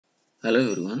Hello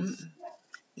everyone.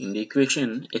 In the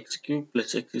equation x cube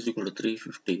plus x is equal to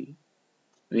 350,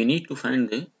 we need to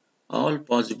find all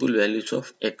possible values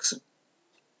of x.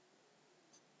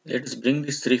 Let us bring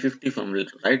this 350 from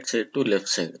right side to left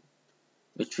side,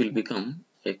 which will become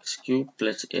x cube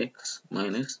plus x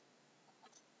minus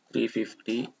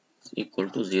 350 is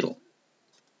equal to 0.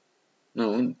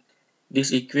 Now,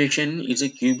 this equation is a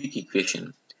cubic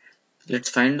equation.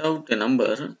 Let's find out a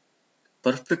number,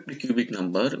 perfect cubic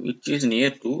number, which is near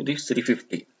to this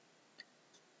 350.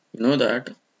 You know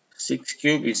that 6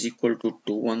 cube is equal to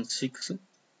 216.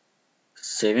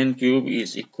 7 cube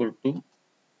is equal to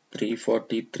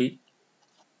 343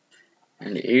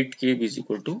 and 8 cube is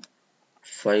equal to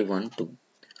 512.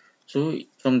 So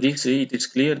from this it is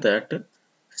clear that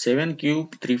 7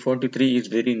 cube 343 is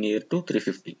very near to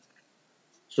 350.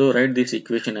 So write this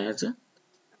equation as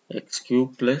x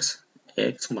cube plus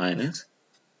x minus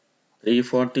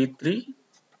 343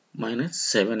 minus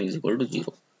 7 is equal to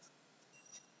 0.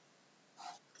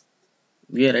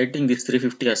 We are writing this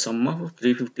 350 as sum of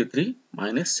 353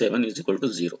 minus 7 is equal to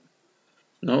 0.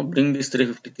 Now bring this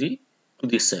 353 to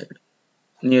this side,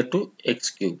 near to x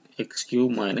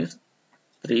cube minus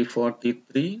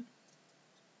 343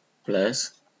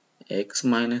 plus x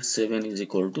minus 7 is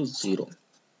equal to 0.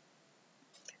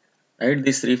 Write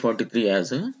this 343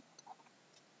 as a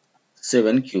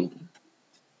 7 cube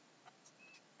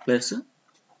plus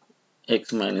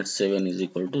x minus 7 is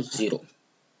equal to 0.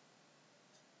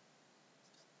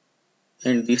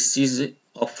 And this is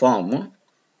a form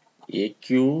a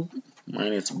cube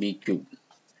minus b cube,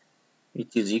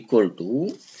 which is equal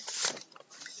to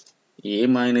a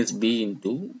minus b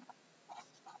into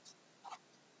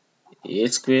a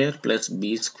square plus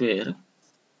b square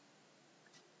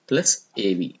plus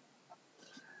ab.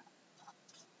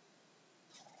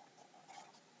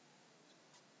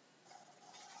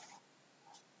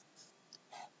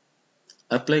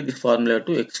 Apply this formula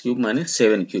to x cube minus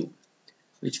 7 cube,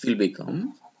 which will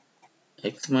become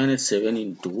x minus 7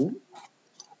 into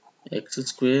x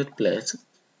square plus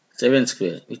 7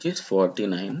 square, which is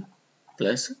 49,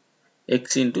 plus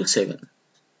x into 7,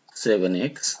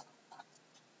 7x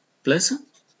plus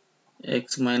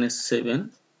x minus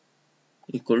 7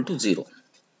 equal to 0.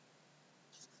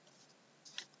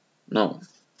 Now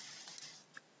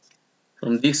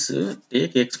from this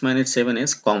take x minus 7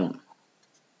 as common.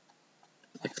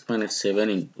 X minus 7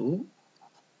 into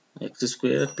x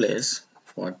square plus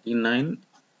 49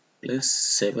 plus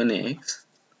 7x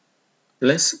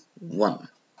plus 1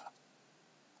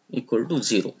 equal to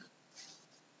 0.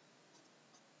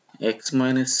 X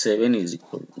minus 7 is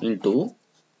equal into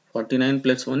 49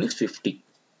 plus 1 is 50.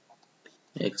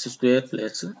 X square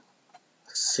plus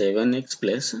 7x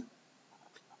plus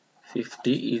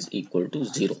 50 is equal to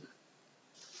 0.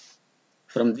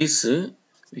 From this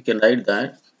we can write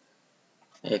that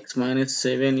x minus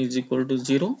 7 is equal to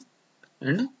 0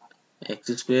 and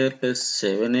x square plus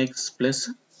 7x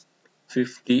plus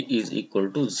 50 is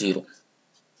equal to 0.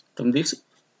 From this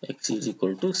x is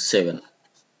equal to 7.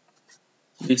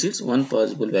 This is one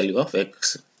possible value of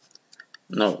x.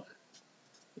 Now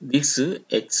this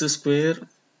x square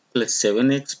plus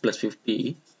 7x plus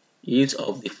 50 is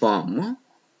of the form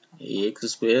ax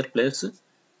square plus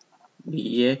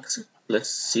bx plus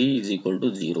c is equal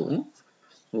to 0,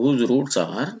 whose roots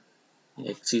are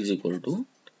x is equal to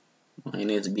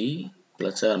minus b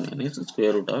plus or minus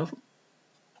square root of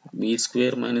b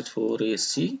square minus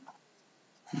 4ac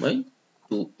by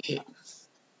 2a.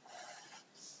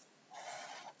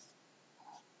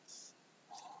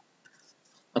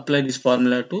 Apply this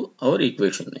formula to our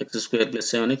equation x square plus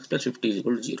 7x plus 50 is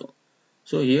equal to 0.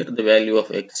 So here the value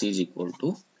of x is equal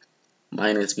to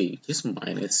minus b, which is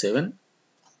minus 7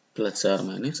 plus or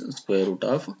minus square root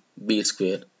of b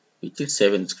square, which is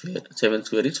 7 square. 7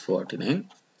 square is 49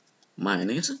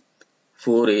 minus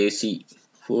 4ac,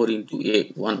 4 into a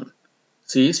 1,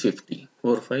 c is 50,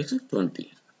 4 5 is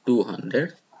 20,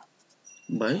 200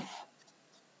 by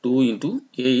 2 into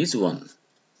a is 1.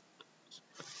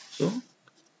 So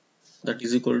that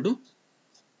is equal to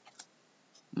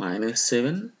minus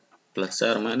 7 plus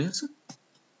or minus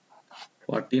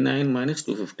 49 minus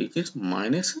 250, which is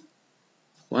minus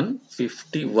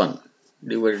 151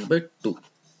 divided by 2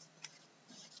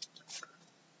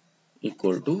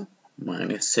 equal to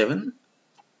minus 7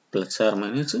 plus or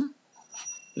minus,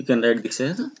 you can write this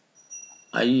as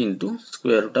I into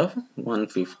square root of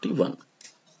 151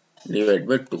 divided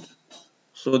by 2.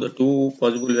 So the two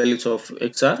possible values of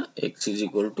x are x is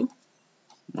equal to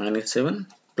minus 7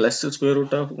 plus the square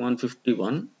root of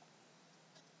 151,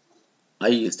 I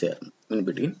is there in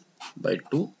between, by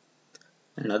 2,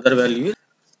 and other value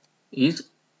is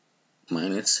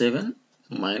minus 7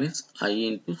 minus I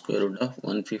into square root of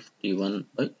 151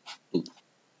 by 2.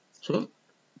 So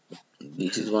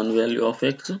this is one value of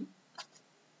x,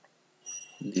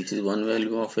 this is one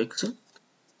value of x,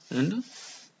 and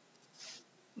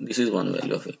this is one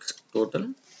value of x.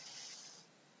 Total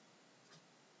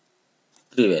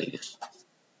 3 values.